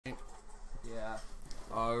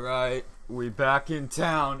Alright, we back in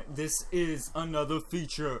town. This is another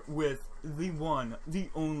feature with the one, the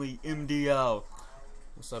only MDL.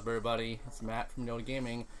 What's up, everybody? It's Matt from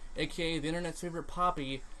mdlgaming, aka the internet's favorite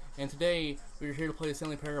Poppy, and today we're here to play the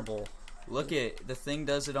Stanley Parable. Look it, the thing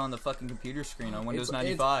does it on the fucking computer screen on Windows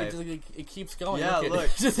 95. It keeps going. Yeah, look.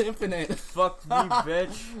 It's just infinite. Fuck me,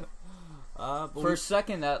 bitch. For a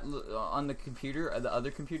second, that on the computer, the other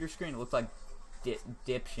computer screen, it looked like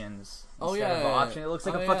dipshins. Oh yeah, it looks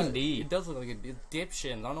like a fucking D. It does look like a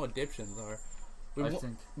dipshins. I don't know what dipshins are.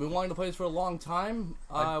 We wanted to play this for a long time.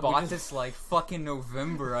 I bought this like fucking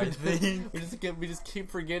November, I think. we just keep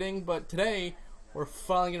forgetting, but today we're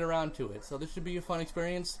finally getting around to it. So this should be a fun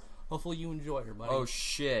experience. Hopefully you enjoy it, buddy. Oh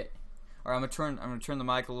shit! All right, I'm gonna turn the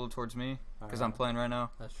mic a little towards me because I'm playing right now.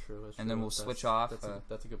 That's true. And then we'll switch off.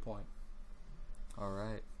 That's a good point. All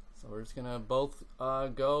right. So we're just gonna both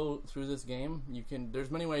go through this game.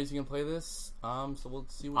 There's many ways you can play this. So we'll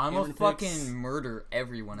see what I'm Cameron gonna fucking murder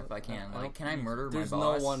everyone if I can. Like, can I murder my boss? There's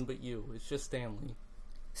no one but you. It's just Stanley.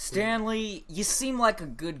 Stanley, you seem like a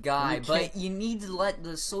good guy, but you need to let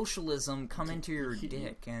the socialism come into your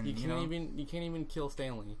dick, and you can't even kill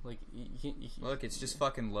Stanley. Like, look, it's just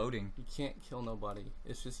fucking loading. You can't kill nobody.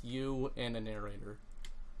 It's just you and a narrator.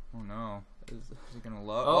 Oh no. Is it gonna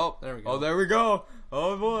load? Oh, there we go. Oh, there we go.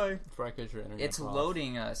 Oh boy. It's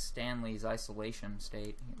loading Stanley's isolation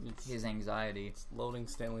state. His anxiety. It's loading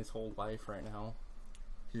Stanley's whole life right now.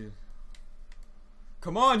 Yeah.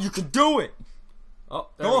 Come on, you can do it.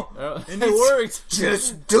 Oh, and it worked.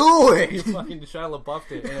 Just do it. You fucking Shia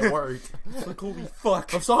LaBeoufed it, and it worked. Like, holy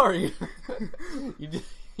fuck. I'm sorry.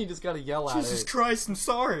 you just gotta yell at it. Jesus Christ, I'm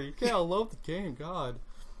sorry. Yeah, I love the game. God.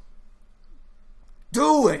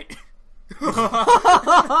 Do it.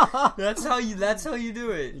 That's how you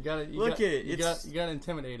do it. You gotta you gotta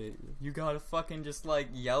intimidate it. You gotta fucking just like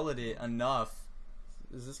yell at it enough.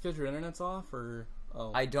 Is this because your internet's off or?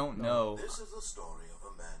 Oh, I don't know. This is the story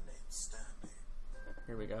of a man named Stanley.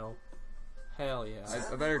 Here we go. Hell yeah.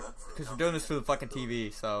 I better, because we're doing this for the fucking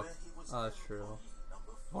TV, so. Oh, that's true.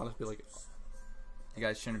 I want to be like. You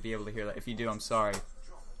guys shouldn't be able to hear that. If you do, I'm sorry.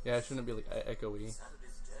 Yeah, it shouldn't be like echoey.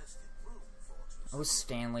 Oh,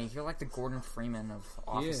 Stanley, you're like the Gordon Freeman of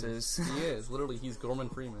offices. He is. Literally, he's Gordon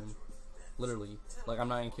Freeman. Literally. Like, I'm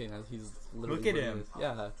not even kidding. He's literally. Look at him.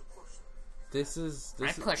 Yeah.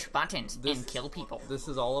 I push buttons and kill people. This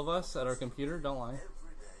is all of us at our computer. Don't lie.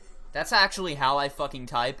 That's actually how I fucking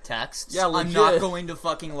type texts. Yeah, legit. I'm not going to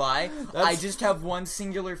fucking lie. I just have one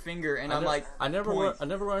singular finger, and I never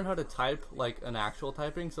learned how to type like an actual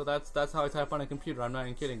typing. So that's how I type on a computer. I'm not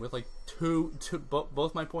even kidding. With like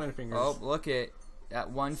both my pointer fingers. Oh, look at that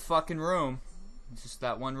one fucking room. It's just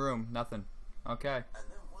that one room. Nothing. Okay.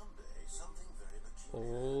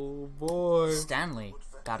 Oh boy. Stanley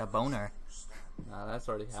got a boner. Nah, that's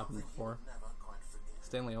already happened before.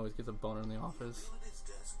 Stanley always gets a boner in the office.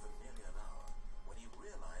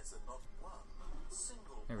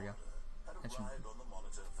 There we go.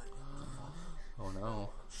 Oh no.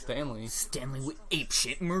 Stanley with ape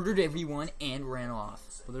shit murdered everyone and ran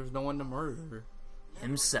off. But there's no one to murder.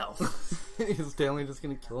 Himself. Is Stanley just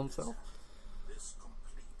gonna kill himself?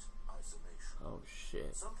 Oh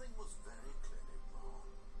shit.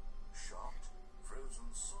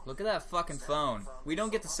 Look at that fucking phone. We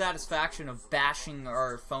don't get the satisfaction of bashing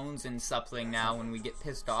our phones in something now when we get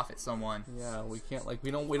pissed off at someone. Yeah, we can't, like, we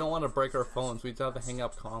don't want to break our phones. We just have to hang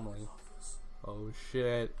up calmly. Oh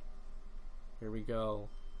shit. Here we go.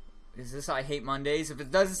 Is this I Hate Mondays? If it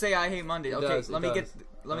doesn't say I Hate Mondays, okay, let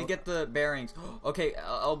me get the bearings. Okay,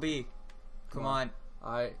 LB. Come on.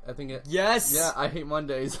 I think it. Yes. Yeah, I Hate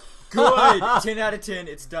Mondays. Good. 10 out of 10.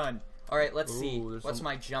 It's done. All right, let's see. What's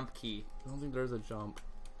my jump key? I don't think there's a jump.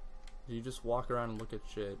 You just walk around and look at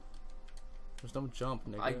shit. There's no jump,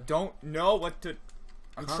 nigga. I don't know what to.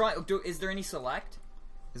 I'm trying. Is there any select?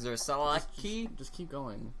 Is there a select key? Just keep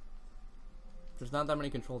going. There's not that many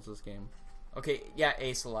controls in this game. Okay, yeah,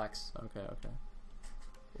 A selects. Okay.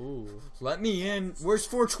 Ooh. Let me in. Where's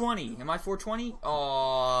 420? Am I 420?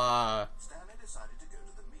 Aww. Stanley decided to go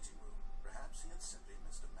to the meeting room. Perhaps he had simply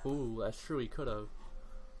missed a memo. Ooh, that's true. He could have.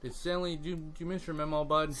 Did Stanley? Did you miss your memo,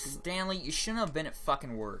 bud? Stanley, you shouldn't have been at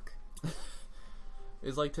fucking work.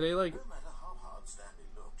 Is like today, like. No matter how hard Stanley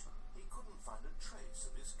looked, he couldn't find a trace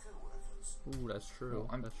of his co-workers. Ooh, that's true.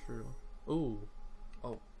 Oh, that's true. Ooh.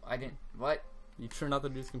 Oh, I didn't. What? You turned off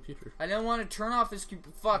this computer. I didn't want to turn off this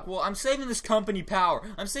computer. Fuck. Well, I'm saving this company power.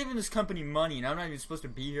 I'm saving this company money, and I'm not even supposed to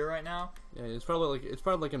be here right now. Yeah, it's probably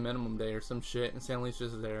like a minimum day or some shit, and Stanley's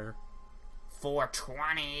just there.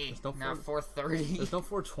 420, not 430. There's no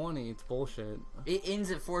 420. It's bullshit. It ends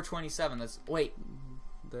at 427. That's wait.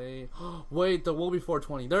 They wait. There will be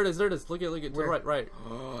 420. There it is. There it is. Look at. Where? Right.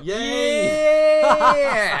 Yay!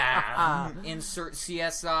 Yeah! Insert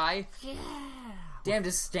CSI. Yeah. Damn,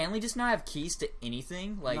 does Stanley just not have keys to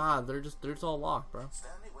anything? Like, nah, they're just all locked, bro.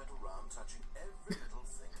 Stanley went around touching every little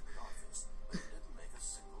thing in the office, but it didn't make a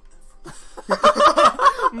single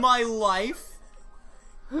difference. my life.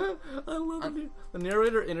 I love it. The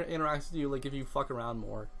narrator interacts with you like if you fuck around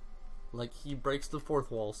more. Like he breaks the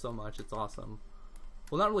fourth wall so much, it's awesome.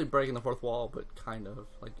 Well, not really breaking the fourth wall, but kind of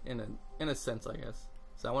like in a sense, I guess.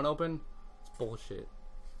 Is that one open? It's bullshit.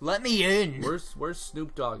 Let me in. Where's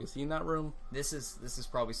Snoop Dogg? Is he in that room? This is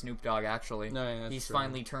probably Snoop Dogg actually. No, yeah, he's true.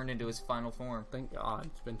 finally turned into his final form. Thank God,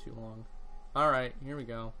 it's been too long. All right, here we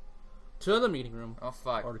go. To the meeting room. Oh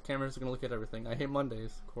fuck. Or the camera's gonna look at everything. I hate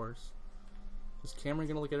Mondays, of course. Is Cameron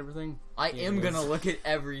gonna look at everything? I am gonna look at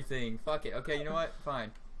everything. Fuck it. Okay, you know what?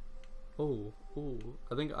 Fine. Oh.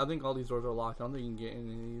 I think all these doors are locked. I don't think you can get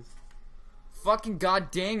any of these. Fucking god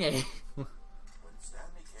dang it. When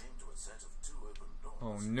Stanley came to a set of 2 open doors,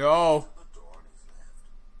 Oh no. the door on his left.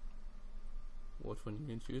 Which one you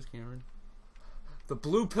gonna choose, Cameron? The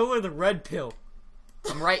blue pill or the red pill?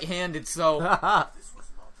 I'm right-handed, so. This was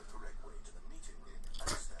not the correct way to the meeting room,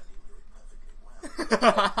 and Stanley knew it perfectly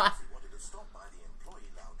well. He wanted to stop by the employee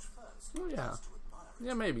lounge first, Oh yeah. just to admire it.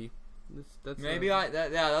 Yeah, maybe. That's Maybe that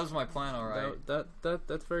was my plan, all right. That's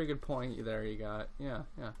a very good point. There you got. Yeah.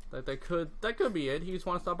 That could be it. He just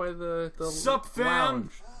wants to stop by the Sup, fam?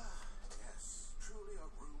 lounge. Yes, truly a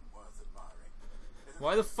room worth admiring.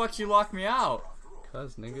 Why the fuck you lock me out? After all,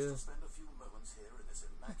 Cause just nigga. to spend a few moments here in this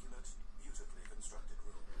immaculate, beautifully constructed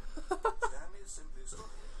room. Stanley simply stood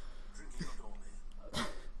here, drinking a dawn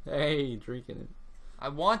ale. Hey, drinking it. I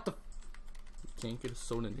want the. Can't get a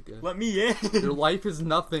soda, nigga. Let me in. Your life is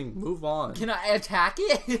nothing. Move on. Can I attack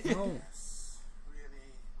it? No. Yes,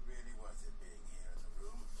 really worth it being here in the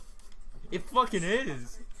room. It fucking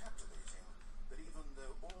is. Utterly captivating that even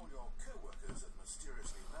though all your co-workers have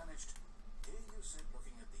mysteriously vanished, here you sit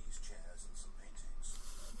looking at these chairs and some paintings.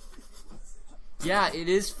 Really worth it. Yeah, it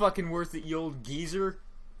is fucking worth it, you old geezer.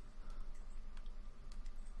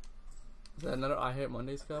 Is that another I Hate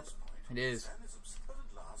Mondays cup? It is. Stanley's upset, but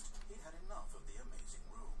at last he had enough of the amazing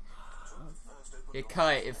room. Took the first open It door.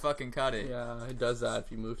 cut. It fucking cut it. Yeah, it does that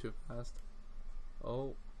if you move too fast.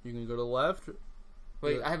 Oh, you can go to the left.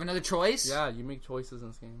 Wait, I have another choice? Yeah, you make choices in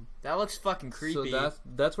this game. That looks fucking creepy. So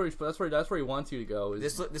that's where he wants you to go.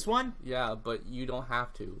 Is, this one? yeah, but you don't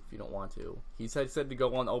have to if you don't want to. He said to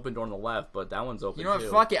go on the open door on the left, but that one's open You know what? too.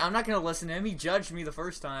 Fuck it. I'm not gonna listen to him. He judged me the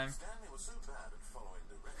first time. Stanley was so bad at following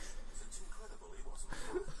directions, it's incredible he wasn't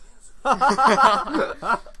 4 years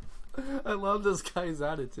ago. I love this guy's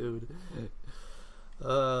attitude.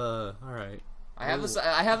 All right. I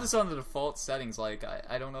have this on the default settings. Like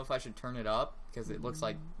I don't know if I should turn it up because it looks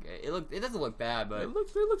like it doesn't look bad, but It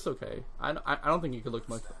looks okay. I don't think it could look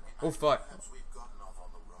much. oh fuck. Perhaps we've gotten off on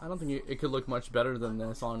the wrong. I don't think it could look much better than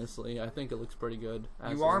this. Honestly, I think it looks pretty good.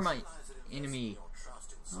 as You are is. my enemy. Your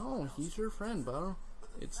trust in someone Oh, he's your friend, bro.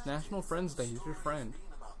 It's National Friends Day. He's your friend. being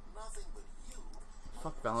about nothing but you.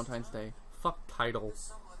 Fuck Valentine's Day. Fuck title.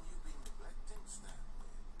 Someone you've been neglecting, Stanley.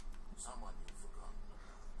 Someone you've forgotten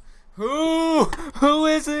about. Who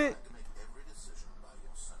is it? To make every decision by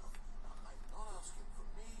yourself. Now, I'm not asking for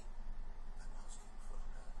me. I'm asking for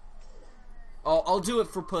her. Oh, I'll do it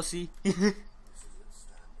for pussy. This is it,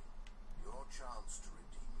 Stanley. Your chance to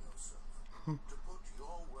redeem yourself. To put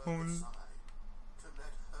your word aside. To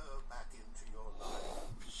let her back into your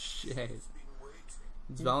life. Shit. She's been waiting.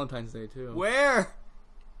 It's Valentine's Day too. Where?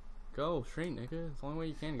 Go straight, nigga. It's the only way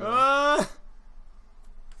you can go.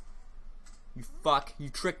 You fuck. You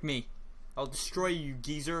tricked me. I'll destroy you,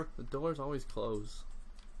 geezer. The doors always close.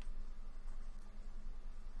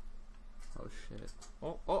 Oh shit.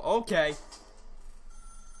 Oh, okay.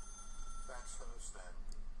 That's her, Stanley.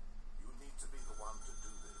 You need to be the one to do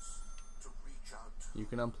this. To reach out to You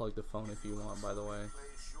can unplug the phone if you want, by the way.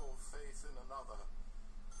 place your faith in another.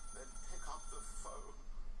 Then pick up the phone.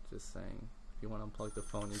 Just saying. If you want to unplug the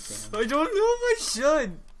phone, you can. I don't know if I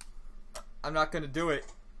should. I'm not gonna do it.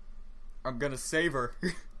 I'm gonna save her.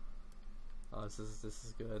 Oh, this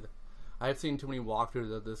is good. I've seen too many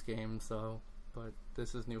walkthroughs of this game, so but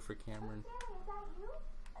this is new for Cameron.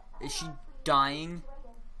 Is she dying?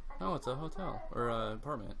 No, it's a hotel or a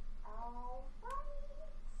apartment.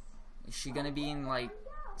 Is she gonna be in like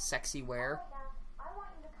sexy wear?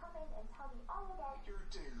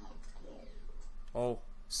 Oh,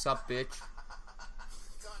 sup, bitch.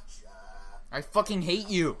 Gotcha. I fucking hate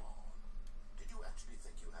you. Did you actually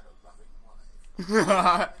think you had a loving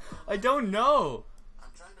wife? I don't know. I'm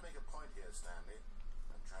trying to make a point here, Stanley.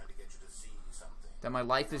 I'm trying to get you to see something. That my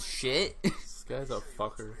life is shit? This guy's a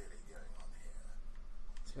fucker. Really going on here?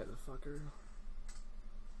 This guy's a fucker.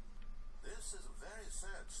 This is a very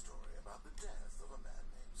sad story about the death of a man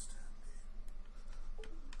named Stanley.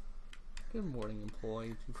 Good morning,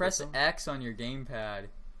 employee. Press X on your gamepad.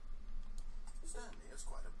 Stanley is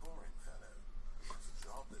quite a boring fellow. It's a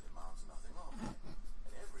job that demands nothing of him,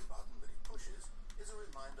 and every button that he pushes is a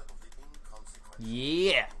reminder of the inconsequential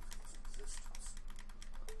Yeah! of his existence.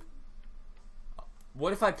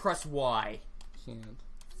 What if I press Y? Can't.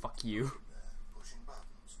 Fuck you. There, pushing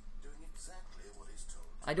buttons, doing exactly what he's told.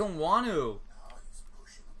 I don't want to. Now he's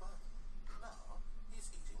pushing a button. Now he's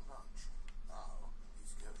eating lunch. Now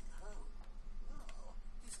he's going home. Now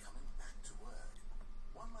he's coming back to work.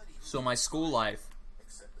 One might even So my school life.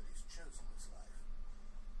 except that he's chosen this life.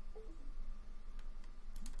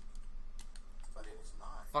 But in his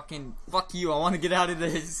mind, Fucking fuck you, I want to get out of he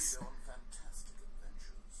this. go on fantastic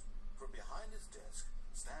adventures. From behind his desk,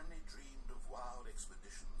 Stanley dreamed of wild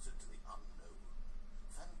expeditions into the unknown.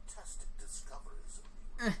 Fantastic discoveries of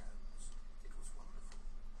new lands. It was wonderful.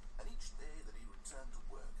 And each day that he returned to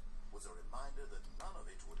work was a reminder that none of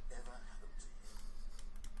it would ever happen to him.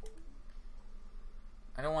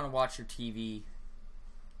 I don't want to watch your TV.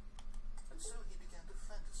 And so he began to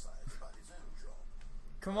fantasize about his own job.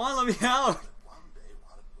 Come on, let me out. But one day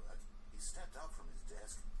while at work, he stepped out from his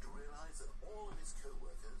desk to realize that all of his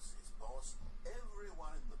co-workers, his boss,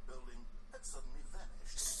 everyone in the building had suddenly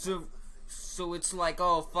vanished. So, off the face so it's like,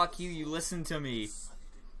 oh fuck you, you listen to me. excited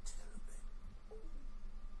him terribly.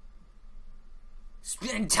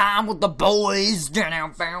 Spend time with the boys.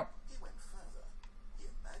 Down. He went further. He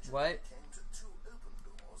imagined What? he came to two open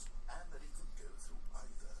doors and that he could go through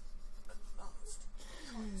either. At last,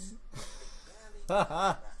 choice. It barely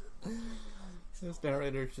mattered. This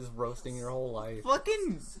narrator's just roasting your whole life.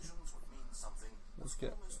 Fucking. Decisions would mean something Let's was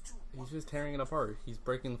get. almost too He's just tearing it apart. He's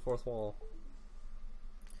breaking the fourth wall.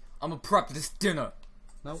 I'ma prep this dinner.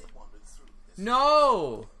 Nope. wandered through this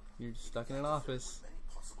No! You're just stuck in an office. many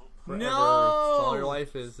possible Forever. No! That's all your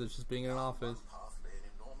life is just being in an office. path lay an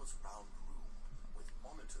enormous round room with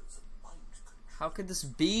monitors and mind control. How could this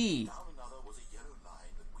be? Down another was a yellow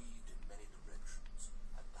line that weaved in many directions,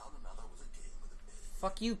 and down another was a game with a bed.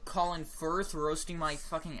 Fuck you, Colin Firth, roasting my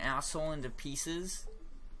fucking asshole into pieces.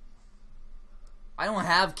 I don't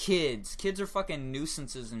have kids. Kids are fucking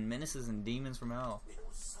nuisances and menaces and demons from hell. It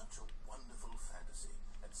was such a wonderful fantasy,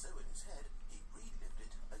 and so in his head he relived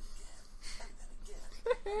it again, and then again,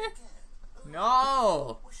 and again,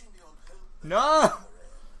 No! wishing beyond hope No!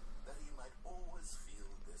 that he might always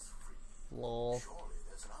feel this free. Lol. Surely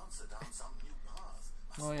there's an answer down some new path.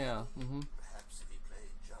 Must Oh yeah. there be? Mm-hmm. Perhaps if he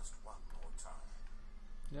played just one more time.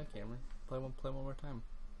 Yeah, Cameron. Play one more time.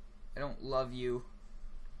 I don't love you.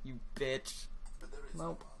 You bitch. But there is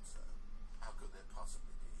Nope. no answer. How could there possibly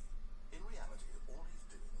be? In reality, all he's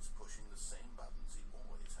doing is pushing the same buttons he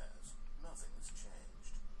always has. Nothing has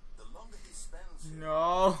changed. The longer he spends here,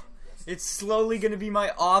 No. It's slowly gonna be my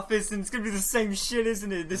office and it's gonna be the same shit,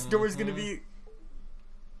 isn't it? This door's gonna be...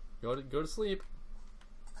 Go to sleep.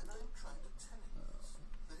 and I'm trying to tell him this,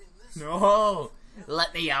 that in this No!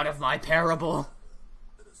 Let me out of my parable.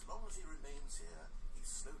 that as long as he remains here, he's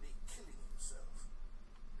slowly killing himself.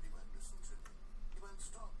 But he won't listen to me. He won't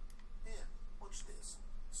stop. Here, watch this.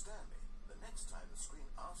 Stanley, the next time the screen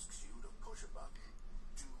asks you to push a button,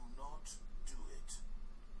 do not do it.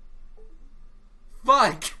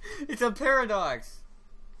 Fuck! It's a paradox.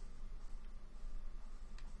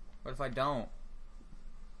 What if I don't?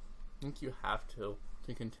 I think you have to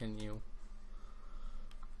continue.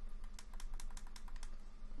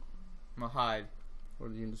 I'm gonna hide. Or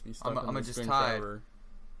you can just be stuck I'm on the just screen tired. forever.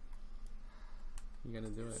 You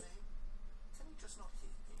gotta do it. See? Can he just not hear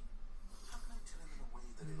me? How can I tell him in a way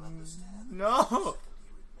that he'll understand? No!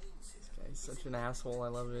 He remains here. Guy's such an asshole. I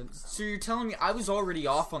love it. So you're telling me I was already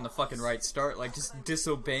off on the fucking right start, like just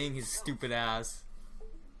disobeying his stupid ass.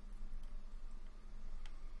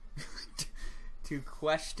 To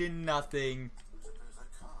question nothing. Suppose I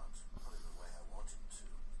can't, not in the way I want him to.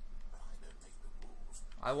 But I don't make the rules.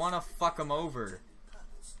 I wanna fuck him over.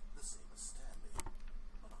 Purpose, the same as Stanley.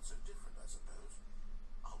 But not so different, I suppose.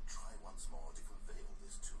 I'll try once more to convey all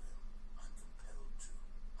this to him. I'm compelled to.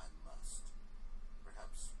 I must.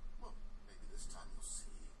 Perhaps, well, maybe this time you'll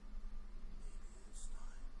see. Maybe this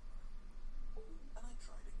time. And I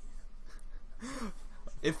tried again.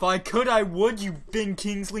 If I could, I would, you Ben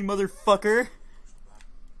Kingsley motherfucker.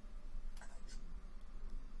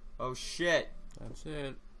 Oh shit. That's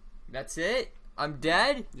it. That's it? I'm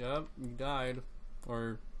dead? Yep, you died.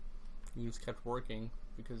 Or you just kept working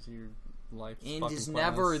because your life End fucking is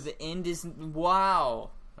never, pointless. the end is,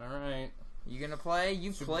 wow. Alright. You gonna play?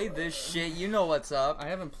 You played this shit. You know what's up. I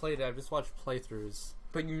haven't played it. I've just watched playthroughs.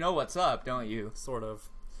 But you know what's up, don't you? Sort of.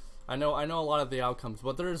 I know a lot of the outcomes,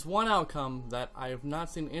 but there is one outcome that I have not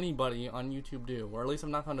seen anybody on YouTube do, or at least I've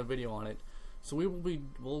not found a video on it. So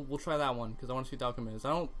we'll try that one because I want to see what the outcome is. I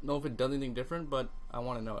don't know if it does anything different, but I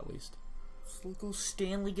want to know at least. Look,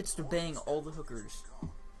 Stanley gets to bang all the hookers.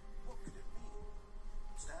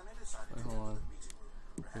 Wait, hold on.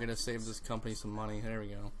 We're gonna save this company some money. There we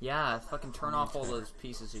go. Yeah, fucking turn off all those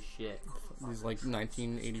pieces of shit. These like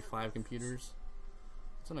 1985 computers.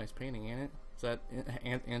 It's a nice painting, ain't it? Is that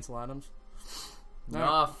Ansel Adams?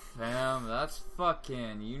 Nah, fam, that's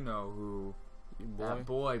fucking, you know who. That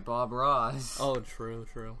boy, Bob Ross. Oh, true.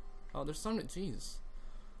 Oh, there's some. Jeez.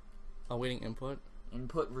 Awaiting input.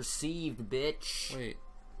 Input received, bitch. Wait.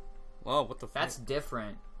 Oh, what the fuck? That's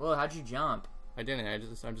different. Well, how'd you jump? I didn't.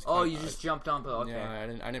 I'm just. Oh, you just jumped on. Okay. Yeah, I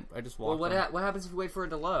didn't. I just walked. Well, what happens if you wait for it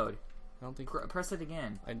to load? I don't think. Press it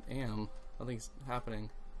again. I am. Nothing's happening.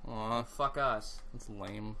 Aw. Fuck us. That's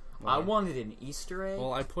lame. I wanted an Easter egg.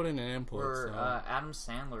 Well, I put in an input. Where so. Adam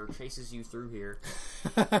Sandler chases you through here.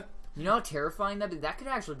 You know how terrifying that could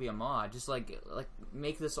actually be a mod. Just like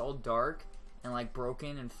make this all dark and like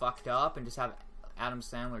broken and fucked up, and just have Adam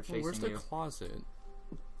Sandler chasing you. Where's the closet?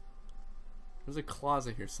 There's a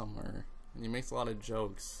closet here somewhere, and he makes a lot of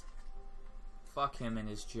jokes. Fuck him and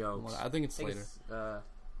his jokes. I think it's later.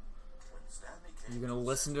 You gonna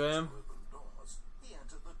listen to him?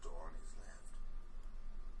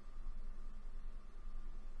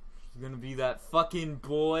 You're gonna be that fucking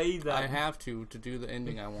boy that I have to do the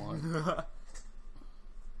ending I want.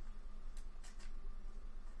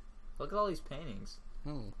 Look at all these paintings.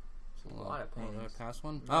 Oh, a lot of paintings. Did I pass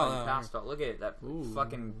one? Oh, passed all. Look at that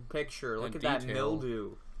fucking picture. Look at that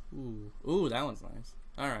mildew. Ooh, that one's nice.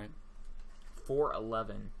 All right.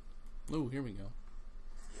 411. Ooh, here we go.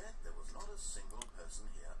 Yet there was not a single person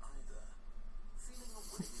here either. Feeling a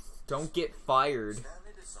wave of Don't get fired.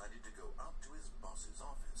 Stanley decided to go up to his boss's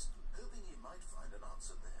office, hoping he might find an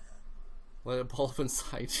answer there. Let it ball up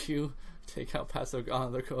inside you. Take out passive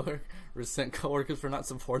on the coworker. Resent coworkers for not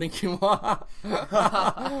supporting you. Oh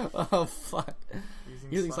fuck.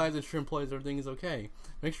 Using signs that assure employees everything is okay.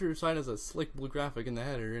 Make sure your site has a slick blue graphic in the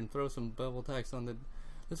header and throw some bevel text on the.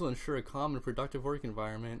 This will ensure a calm and productive work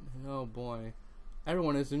environment. Oh boy.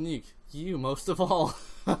 Everyone is unique. You most of all.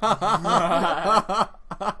 Fuck.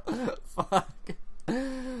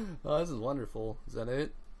 Oh, this is wonderful. Is that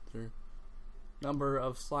it? Sure. Number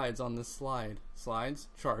of slides on this slide. Slides?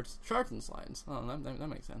 Charts and slides. Oh, that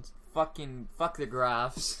makes sense. Fuck the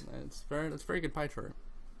graphs. That's very good pie chart.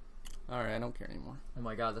 Alright, I don't care anymore. Oh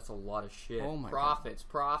my god, that's a lot of shit. Oh my profits.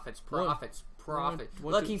 What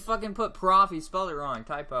Look, he fucking put prof, he spelled it wrong.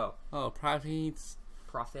 Typo. Oh, profits.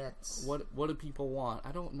 Profits. What do people want?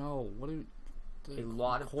 I don't know. What do a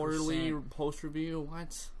lot of quarterly post review? What?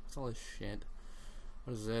 What's all this shit?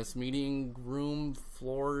 What is this? Meeting room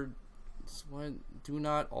floor. What? Do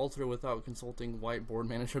not alter without consulting whiteboard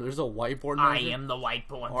manager. There's a whiteboard manager. I am the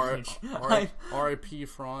whiteboard manager. R.I.P.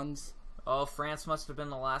 Franz. Oh, France must have been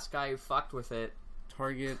the last guy who fucked with it.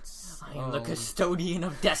 Targets. I am the custodian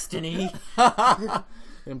of destiny.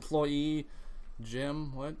 Employee.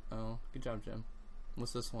 Jim. What? Oh, good job, Jim.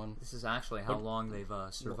 What's this one? This is actually how long they've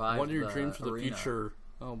survived. What are your dreams for the arena. future?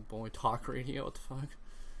 Oh boy, talk radio. What the fuck?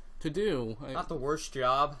 To do. Not the worst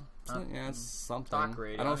job. Yeah, it's something. Talk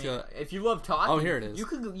radio. I don't see that. If you love talking, oh, here it is. You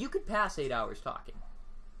could pass 8 hours talking.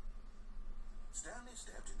 Stanley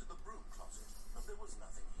stepped into the broom closet, but there was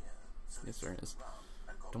nothing here. So Yes, there is.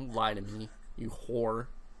 and got Don't lie to me, you whore.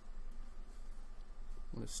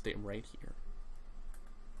 I'm gonna stay right here.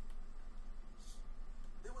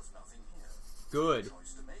 There was nothing here. Good.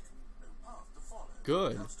 Choice to make, no path to follow.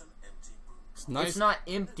 Good. Just an empty broom It's nice. It's not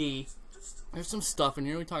empty. There's some stuff in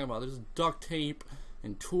here. What are we talking about? There's duct tape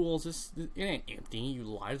and tools. It ain't empty. You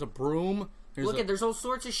lie. There's a broom. There's all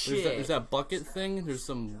sorts of shit. There's that bucket thing. There's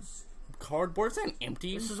some cardboard. It's not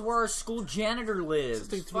empty. This is where our school janitor lives.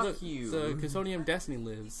 Fuck you. The custodian of destiny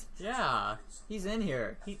lives. Yeah, he's in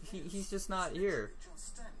here. He's just not here.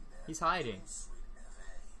 He's hiding.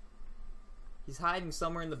 He's hiding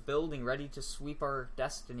somewhere in the building, ready to sweep our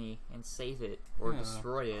destiny and save it or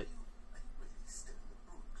destroy it.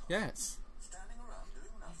 Yes.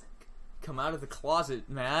 Come out of the closet,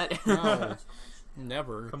 Matt. No.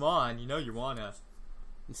 Never. Come on, you know you wanna.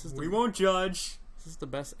 We the, won't judge. This is the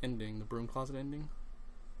best ending, the broom closet ending.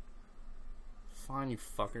 Fine, you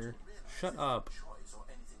fucker. Shut up.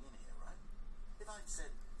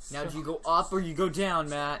 Now do you go up or you go down,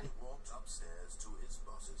 Matt?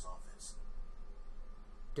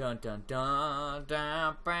 Dun dun dun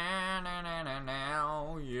dun.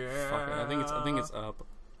 Yeah. Fuck it. I think it's up.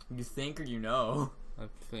 You think or you know? I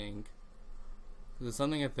think. There's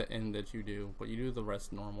something at the end that you do, but you do the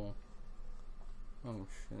rest normal. Oh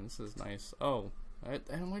shit, this is nice. Oh,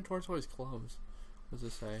 my door's always closed. What does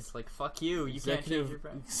it say? It's like, fuck you. You can't change your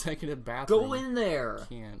bathroom. Executive bathroom. Go in there.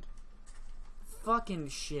 Can't. Fucking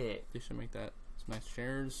shit. They should make that. Some nice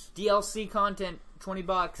chairs. DLC content,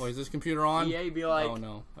 $20. Oh, is this computer on? Yeah, you'd be like... Oh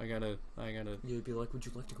no, I gotta... You'd be like, would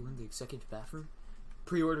you like to go in the executive bathroom?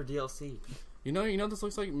 Pre-order DLC. You know, this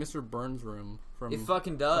looks like Mr. Burns' room from... It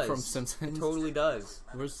fucking does. From Simpsons. It totally does.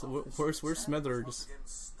 Where's Smithers?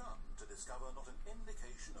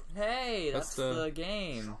 Hey, that's the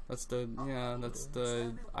game. That's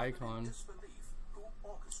the icon.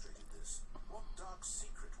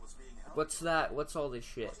 What's that? What's all this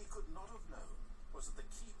shit? What he could not have known was that the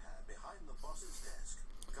keypad behind the boss's desk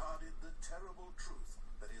guarded the terrible truth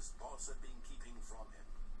that his boss had been keeping from him.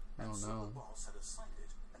 I don't so know. the boss had assigned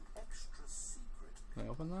it an extra secret. Can I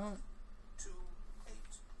open that?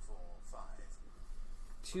 2845.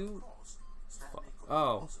 Two. Of course, Stanley couldn't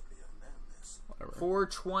Oh. possibly have known this. Whatever.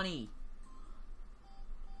 420.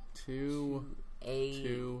 2, 8,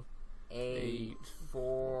 2, 8,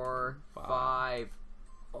 4, 5.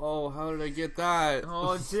 Oh, how did I get that?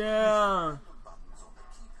 Oh, damn. Buttons on the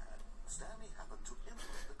keypad. Stanley happened to input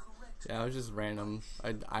the correct. Yeah, it was just random.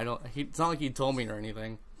 I don't. It's not like he told me or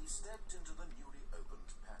anything. He stepped into the newly opened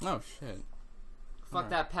passage. Oh shit. Fuck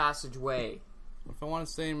that passageway. If I want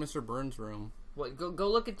to stay in Mr. Burns' room, What? Go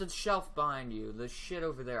look at the shelf behind you. The shit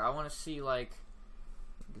over there. I want to see, like,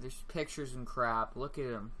 there's pictures and crap. Look at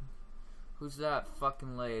him. Who's that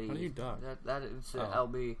fucking lady? How do you duck? That is Oh.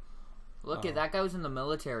 LB. Look Oh. at that guy was in the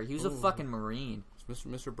military. He was a Ooh. fucking Marine.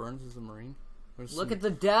 Mr. Burns is a Marine. Look at the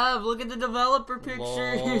dev. Look at the developer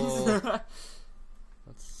pictures.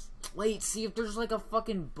 That's... Wait, see if there's like a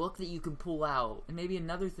fucking book that you can pull out, and maybe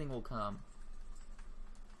another thing will come.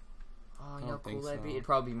 Oh, you know how cool that'd be? so. It'd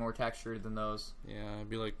probably be more textured than those. Yeah, it'd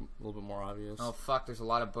be like a little bit more obvious. Oh fuck, there's a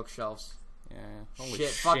lot of bookshelves. Yeah. Holy Shit,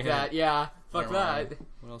 fuck that. Yeah, fuck Never that. mind.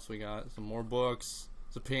 What else we got? Some more books.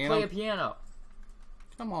 It's a piano. Play a piano.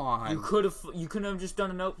 Come on. You couldn't have just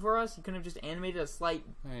done a note for us. You couldn't have just animated a slight.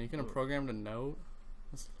 Hey, you could have programmed a note.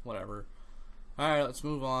 Whatever. Alright, let's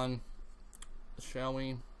move on. Shall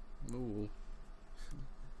we? Ooh.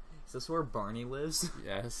 Is this where Barney lives?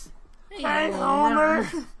 Yes. Hey, Homer.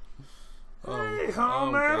 Hey,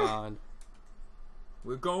 Homer. Oh, God.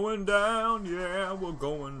 We're going down, yeah, we're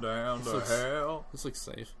going down This to looks- hell. This looks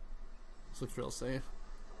safe. This looks real safe.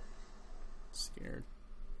 Scared.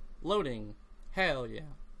 Loading. Hell yeah.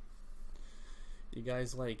 You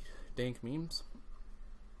guys like dank memes?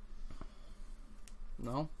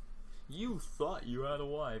 No? You thought you had a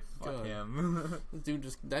wife. Fuck Good. him.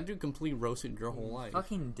 That dude completely roasted your whole life.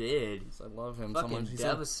 Fucking did. I love him. Fucking He's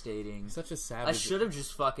devastating. such a savage. I should have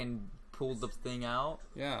just fucking pulled the thing out.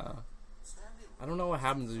 Yeah. I don't know what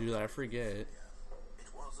happens to do that. I forget. It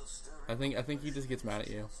was a stirring I think he just gets mad at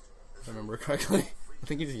you. If I remember correctly. I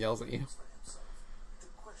think he just yells at you. to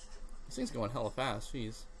question This thing's going hella fast.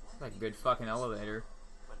 Jeez. It's like a good fucking elevator.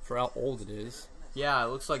 For how old it is. Yeah, it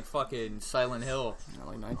looks like fucking Silent Hill. Not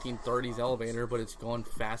like 1930s elevator, but it's going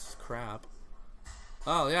fast as crap.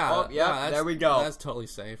 Oh yeah. Oh, yeah, that's- there we go. That's totally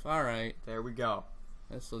safe. Alright. There we go.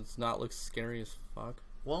 This does not look scary as fuck.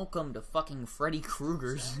 Welcome to fucking Freddy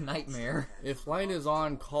Krueger's nightmare. If light is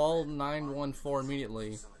on, call 914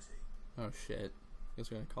 immediately. Oh shit.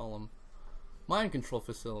 Guess we're gonna call him. Mind control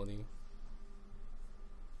facility.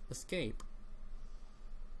 Escape.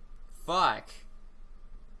 Fuck.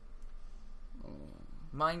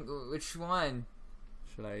 Which one?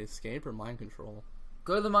 Should I escape or mind control?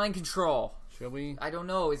 Go to the mind control. Should we? I don't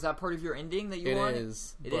know. Is that part of your ending that you It want?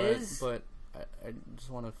 is. It but, is? But I just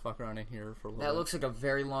want to fuck around in here for a little That bit. looks like a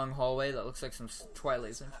very long hallway. That looks like some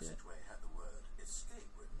Twilight Zone shit. passageway had the word escape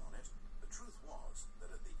written on it. The truth was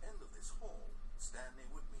that at the end of this hall, Stanley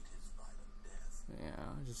would meet his violent death.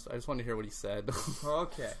 Yeah, I just wanted to hear what he said.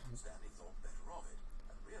 Okay. Stanley thought better of it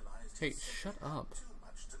and realized Hey, he shut simply had up. too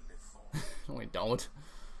much to live for. No, I don't.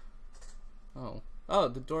 Oh,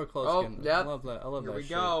 the door closed Oh, again. yep. I love that. I love Here that we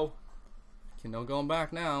shit. go. Okay, no going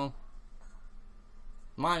back now.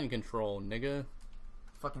 Mind control, nigga.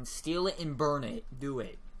 Fucking steal it and burn it. Do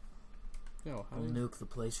it. Yo, how We'll do you... nuke the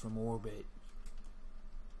place from orbit.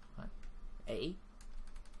 What? A?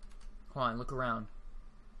 Come on, look around.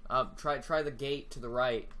 Try the gate to the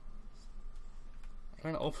right. I'm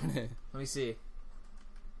trying to open it. Let me see.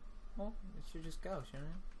 Well, it should just go, shouldn't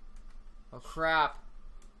it? Oh crap!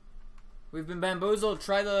 We've been bamboozled.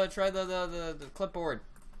 Try the clipboard.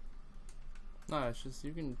 No, it's just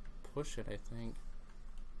you can push it, I think.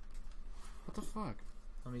 What the fuck?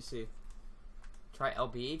 Let me see. Try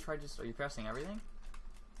LB. Try just. Are you pressing everything?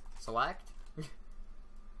 Select.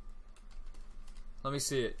 Let me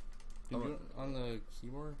see it. You do it on the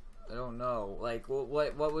keyboard? I don't know. Like,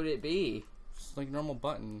 what would it be? Just like normal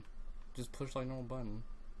button. Just push like normal button.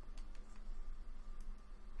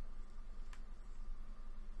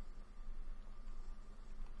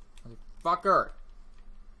 Fucker.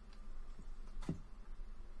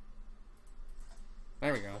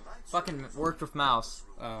 There we go. Fucking worked with mouse.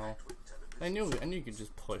 Oh. I knew you could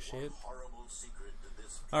just push it.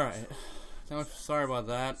 Alright. Sorry about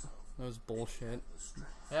that. That was bullshit.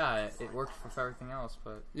 Yeah, it worked with everything else,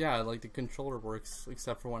 but... Yeah, like the controller works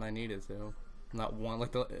except for when I need it to. Not one,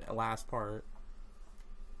 like the last part.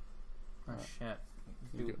 Oh, shit.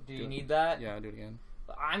 Do you it. need that? Yeah, do it again.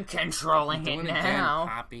 I'm controlling it now.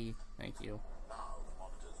 Copy. Thank you.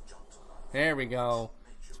 There we go.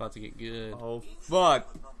 It's about to get good. Oh, fuck.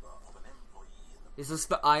 Is this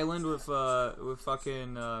the island with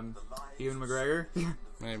fucking, Ewan McGregor?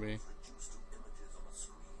 Maybe.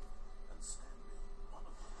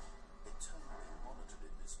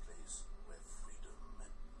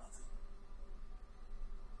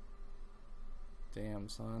 Damn,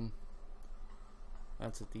 son.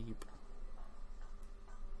 That's a deep.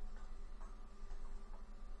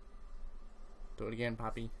 Do it again,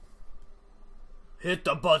 Poppy. Hit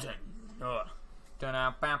the button.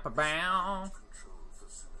 Da-da-ba-ba-bow.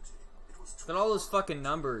 Look at all those fucking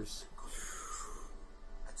numbers.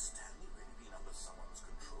 Had Stanley really been under someone's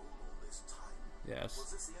control all this time? Yes.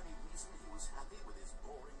 Was this the only reason he was happy with his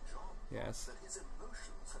boring job? Yes. That his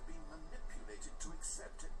emotions had been manipulated to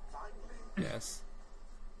accept it blindly? Yes.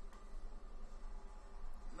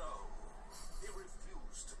 No. He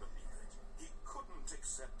refused to believe it. He couldn't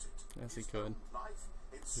accept it. Yes, he could. Life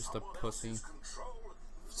in Just a someone pussy. else's control.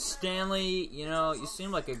 Stanley, you know, you seem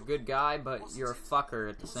like a good guy, but you're a fucker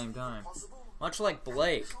at the same time. Much like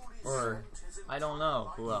Blake, or I don't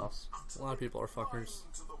know who else. A lot of people are fuckers.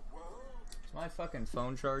 Is my fucking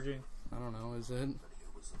phone charging? I don't know, is it? Here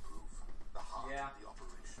was the proof. The heart Yeah. of the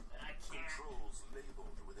operation. I can't. Controls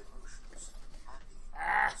labeled with emotions.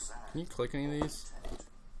 Happy, sad, Can you click any of these?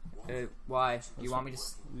 Why? You want me to...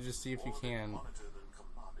 You just see if you can. monitored and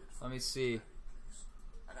commanded from Let me see.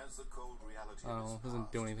 And as the cold reality Oh, it doesn't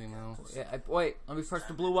do anything now. Yeah, wait, let me press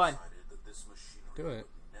the blue one. that this machinery Do it.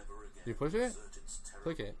 never again You push it? exert its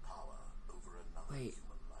Click terrible it. power over another Wait.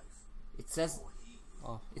 human life. It says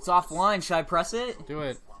Oh, it's offline. Should I press it? do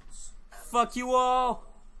it. Fuck you all.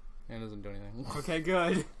 Yeah, it doesn't do anything. Okay,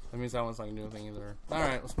 good. That means that one's not gonna do anything either.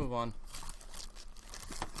 Alright, let's move on.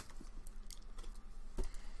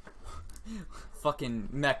 Fucking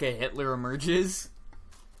Mecha Hitler emerges.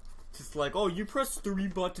 Just like, oh, you pressed 3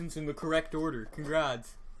 buttons in the correct order.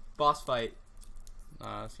 Congrats. Boss fight.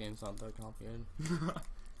 Nah, this game's not that complicated.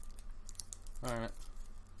 Alright.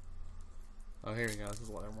 Oh, here we go. This is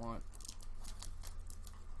what I want.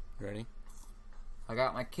 Ready? I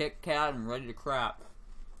got my Kit Kat and ready to crap.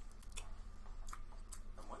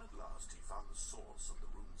 And when at last he found the source of the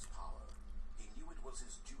room's power, he knew it was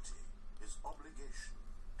his duty, his obligation,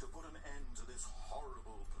 to put an end to this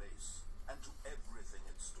horrible place and to everything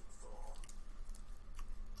it stood for.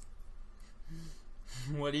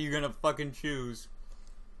 What are you gonna fucking choose?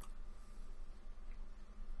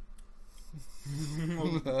 I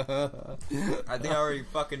think I already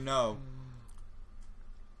fucking know.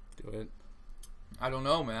 Do it. I don't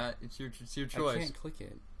know, Matt. It's your choice. I can't click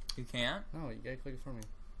it. You can't? No, you gotta click it for me.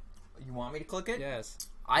 You want me to click it? Yes.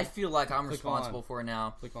 I feel like I'm Click responsible on. for it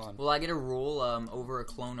now. Click on. Will I get a rule over a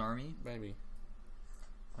clone army? Maybe.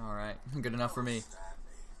 Alright, good enough for me. Stanley,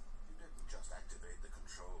 you didn't just activate the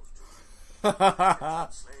controls,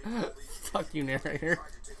 did you? Fuck you, narrator. Try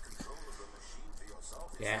to take control of the machine for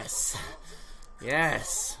yourself. Yes.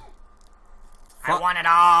 Yes. I want it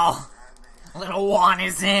all! Little one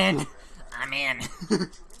is in! I'm in.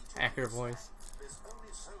 Hacker voice. There's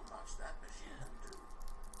only so much that machine can do.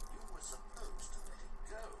 You were supposed to let it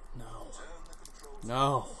go. No. Turn the controls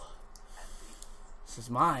No. This is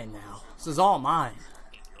mine now. This is all mine.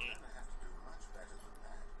 You're going to have to do much better than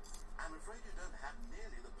that. I'm afraid you don't have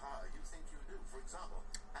nearly the power you think you do. For example,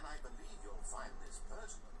 and I believe you'll find this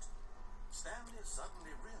pertinent, Stanley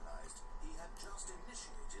suddenly realized he had just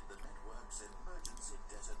initiated the network's emergency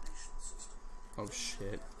detonation system. Oh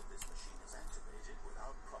shit. That this machine is activated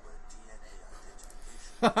without proper DNA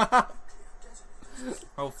identification. Nuclear detonators.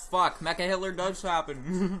 Oh fuck, Mecha Hitler does happen.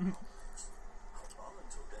 How long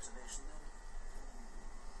until detonation then?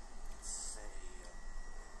 Say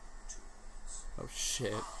 2 minutes. Oh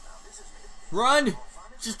shit. Now this is it. Run!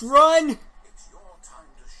 Just run! It's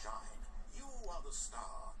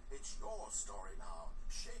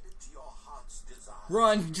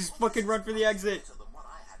Run! Just fucking run for the exit. Than what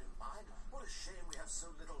I had in mind. What a shame we have so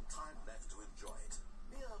little time left to enjoy it.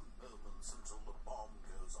 Mere moments until the bomb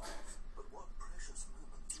goes off. But what precious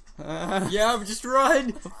moments. Yeah, but just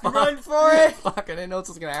run! Run for it! Fuck, I didn't know this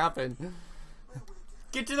was gonna happen.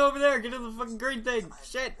 Get to over there! Get to the fucking green thing!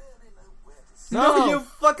 Shit! No! No, you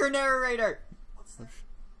fucker narrator! What's that?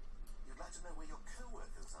 You'd like to know where your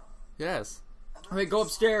co-workers are? Yes. Wait, go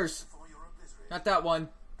upstairs. Before you're obliterated. Not that one.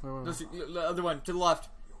 Where? The other one, to the left.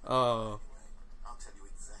 Oh. I'll tell you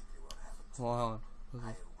exactly what happened. Well, hold on.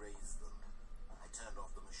 I erased them. I turned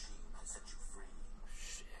off the machine. I set you free.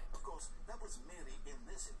 Shit. Of course, that was merely in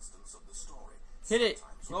this instance of the story. Hit it!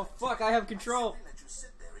 Sometimes Oh you fuck, I have control. simply let you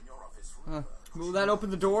sit there in your office forever. Will that open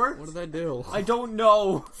the door? What did I do? I don't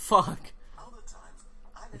know. Fuck. Other times,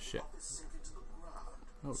 I let Shit. the office sink into the ground,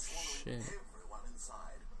 Oh, swallowing shit. everyone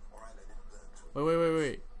inside, or I let it burn to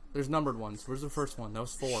Wait. There's numbered ones. Where's the first one? That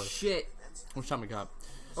was 4. Shit. Which time we got?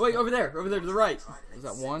 Oh wait, over there to the right. Is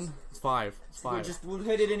that 1? It's 5. It's 5. We'll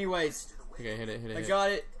hit it anyways. Okay, hit it. I got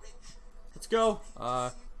it. Let's go.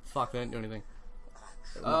 Fuck, I didn't do anything.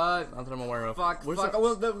 Not Not that I'm aware of. fuck. Where's Fuck. that?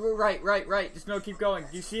 Oh, well, right. Just no, keep going.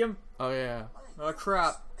 Do you see him? Oh, yeah. Oh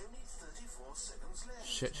crap. only 34 seconds left.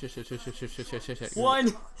 Shit.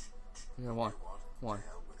 1. Yeah, 1.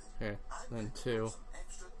 Okay, then 2.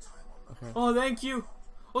 Extra time on the Okay. Oh, thank you.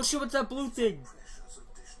 Oh shit, what's that blue thing? precious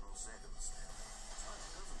additional seconds.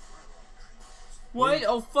 What?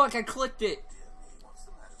 Oh fuck, I clicked it. Dear me, what's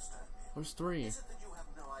the matter, Stanley? Where's 3? Is it that you have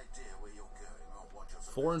no idea where you're going or what you're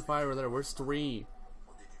 4 and 5 are there. Where's 3?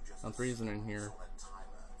 or did you just No, 3 isn't in here. that timer?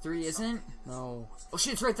 3 isn't? No. Oh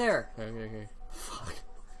shit, it's right there. Okay. Fuck.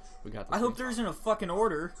 We got this. I hope there isn't a fucking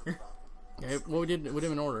order. Okay, well, we did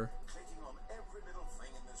in order. Clicking on every little thing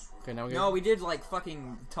in this room. Okay, now we No, we did like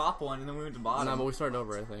fucking top one and then we went to bottom. No, but we started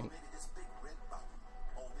over, I think. Maybe this big red button,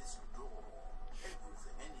 or this door,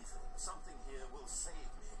 everything, anything, something here will save me.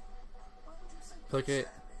 Why would you think Click that, it.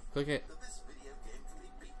 Stanley? Click it. That this video game can be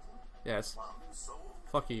beaten? Yes. One soul?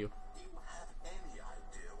 Fuck you. Do you have any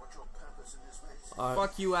idea what your purpose in this place is?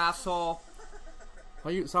 Fuck you, asshole.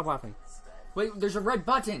 Why you stop laughing? Wait, there's a red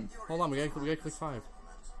button. Hold on, we gotta click 5.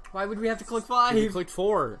 Why would we have to click We 5? clicked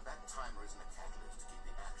 4. That timer isn't a catalyst to keep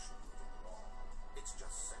the action moving along. It's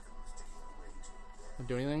just seconds ticking away to your death. Did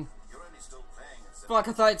do anything? You're only still playing at Fuck,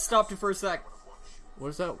 I thought it stopped it for a sec.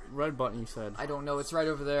 Where's that red button you said? I don't know, it's right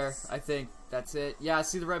over there. I think that's it. Yeah, I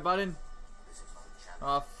see the red button. This is not a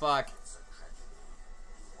challenge. Oh fuck. It's a tragedy.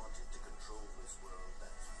 You wanted to control this world,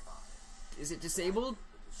 that's fine. Is it disabled?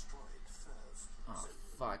 But destroy it first. Oh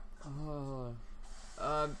fuck. Take a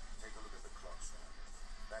look at the clock, Stan.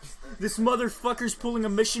 That's 30 This motherfucker's pulling a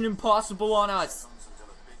Mission Impossible on us. seconds until a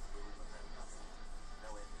big boom and then nothing. No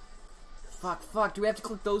ending. Fuck. Do we have to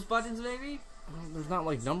click those buttons, maybe? There's not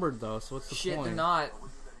like numbered though, so what's the Shit, point? they're not.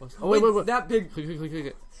 Oh wait. That big. Click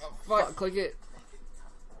it. Oh, fuck. Click it.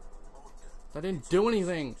 That didn't do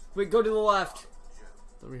anything. Wait, go to the left.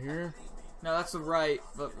 Over here. No, that's the right,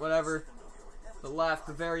 but whatever. The left,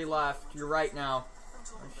 the very left. You're right now.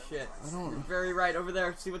 Oh shit. I don't. You're very right over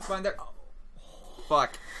there. See what's behind there?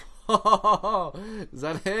 Fuck. Is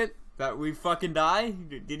that it? That we fucking die?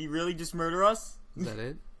 Did he really just murder us? Is that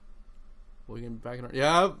it? We can back in our.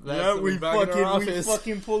 Yep. Yeah, we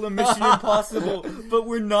fucking pulled a Mission Impossible, but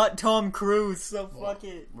we're not Tom Cruise, so fuck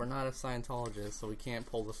it. We're not a Scientologist, so we can't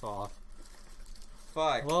pull this off.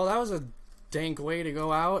 Fuck. Well, that was a dank way to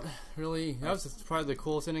go out. Really, that was probably the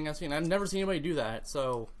coolest ending I've seen. I've never seen anybody do that,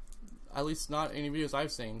 so at least not any videos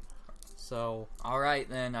I've seen. So, All right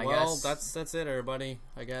then, I well, guess. that's it, everybody.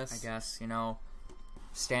 I guess. You know,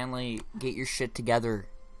 Stanley, get your shit together.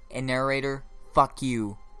 And narrator, fuck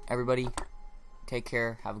you. Everybody, take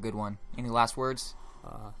care. Have a good one. Any last words?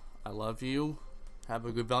 I love you. Have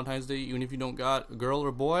a good Valentine's Day. Even if you don't got a girl or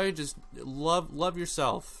a boy, just love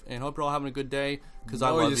yourself, and hope you're all having a good day. Cause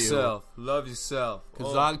I love you. Love yourself.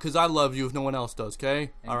 Cause I love you if no one else does.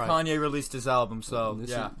 Okay. And All right. Kanye released his album, so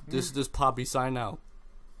This yeah. is this Poppy sign out.